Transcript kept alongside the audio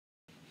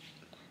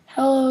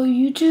Hello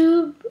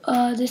YouTube,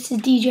 this is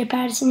DJ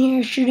Patterson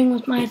here shooting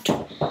with my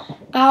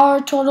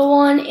Bauer Total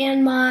One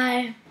and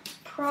my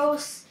Pro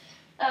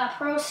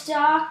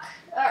Stock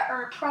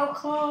or Pro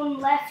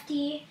Clone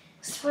Lefty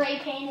spray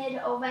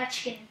painted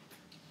Ovechkin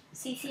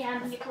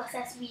CCM U plus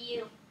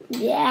SVU.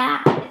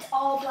 Yeah. It's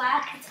all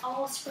black, it's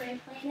all spray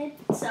painted,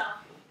 so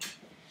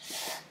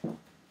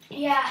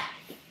yeah.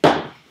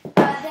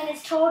 Then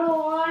his Total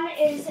One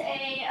is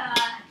a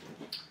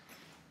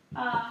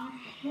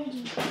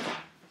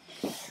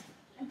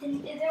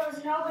there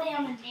was nobody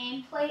on the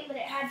nameplate, but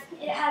it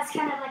has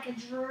kind of like a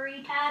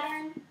jewelry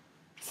pattern.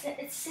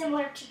 It's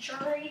similar to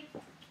jewelry.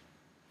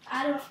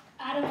 I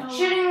don't know.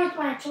 Shooting with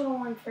my Total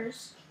One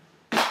first.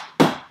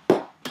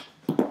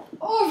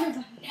 Over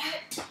the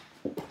net.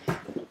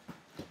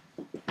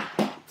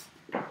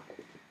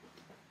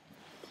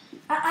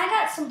 I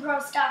got some Pro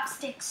Stock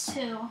sticks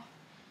too.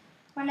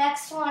 My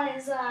next one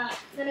is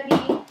gonna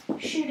be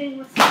shooting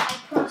with my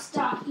Pro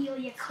Stock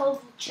Ilya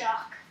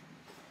Kovalchuk,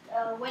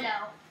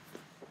 Widow.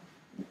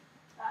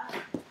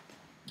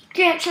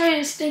 Can't show you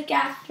the stick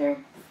after.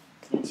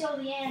 Until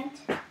the end.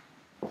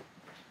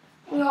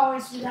 We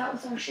always do that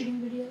with our shooting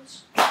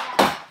videos.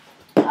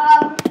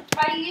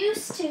 I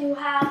used to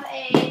have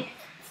a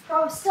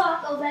Pro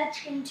Stock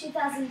Ovechkin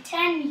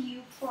 2010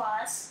 U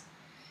plus,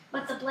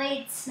 but the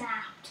blade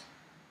snapped,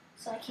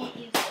 so I can't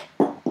use it.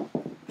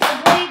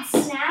 The blade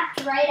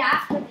snapped right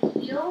after the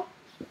heel,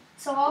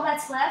 so all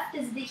that's left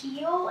is the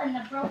heel and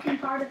the broken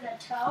part of the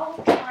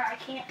toe, where I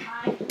can't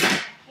find.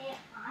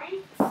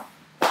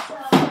 So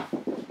I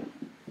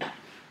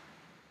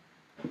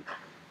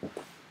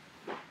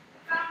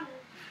found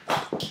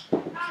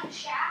the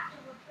shaft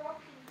of a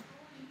broken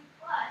U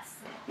plus,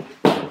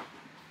 and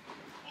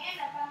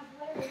I found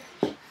glitter.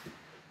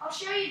 I'll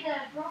show you the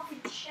broken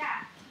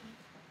shaft.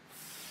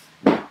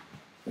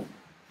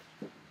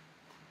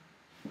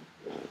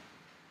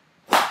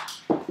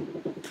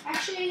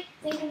 Actually, I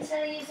think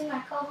instead of using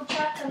my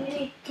Kovalchuk, I'm going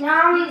to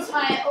use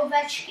my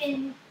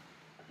Ovechkin,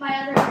 my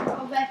other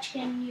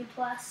Ovechkin U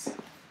plus.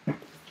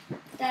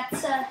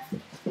 That's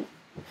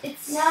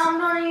Now I'm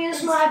going to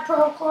use my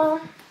Pro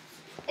Clone.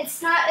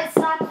 It's not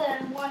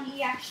the one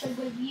he actually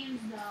would use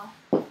though,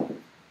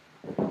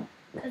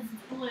 because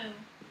it's blue.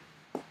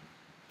 It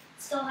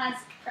still has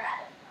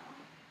Pratt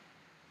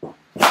in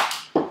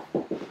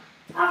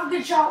I have a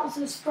good shot with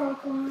this Pro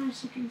Clone,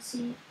 as you can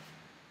see.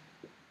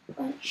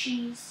 Like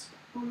cheese,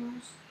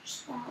 almost.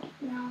 Just about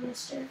now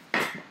this year.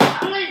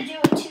 I'm going to do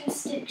a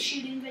 2-stick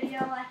shooting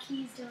video like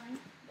he's doing.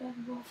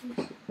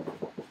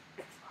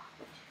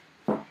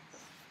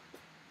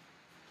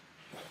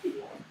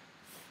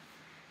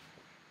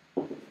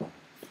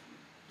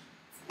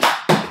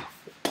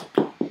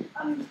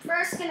 I'm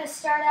first going to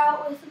start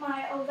out with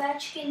my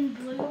Ovechkin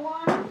blue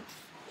one.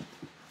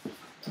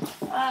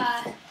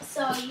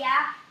 So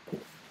yeah.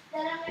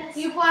 Then I'm going to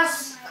U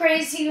plus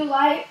Crazy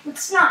Light.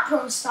 It's not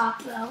Pro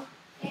Stock though.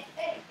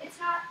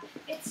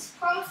 It's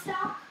Pro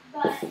Stock,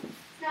 but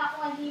it's not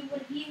one he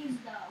would use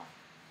though.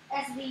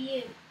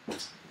 SVU.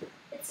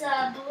 It's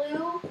a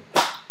blue,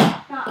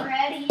 not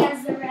red. He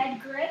has the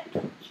red grip.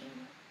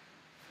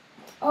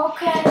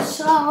 Okay,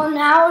 so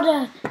now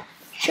to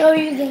show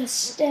you the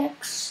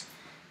sticks.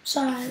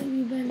 Sorry,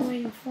 you've been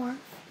waiting for.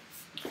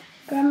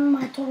 Grab me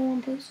my Total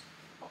One, please.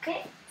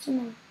 Okay. It's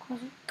in the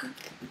closet. Good.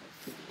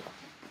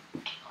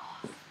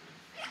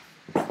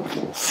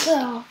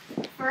 So,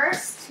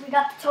 first, we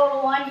got the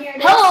Total One here.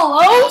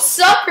 Hello,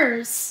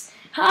 suckers!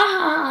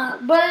 Haha,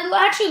 but it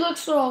actually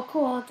looks real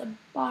cool at the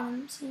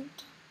bottom. See?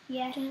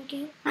 Yeah.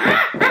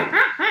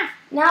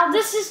 Now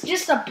this is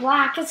just a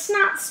black. It's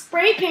not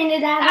spray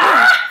painted at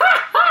all.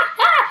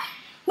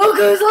 Look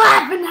who's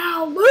laughing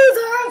now,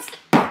 loser!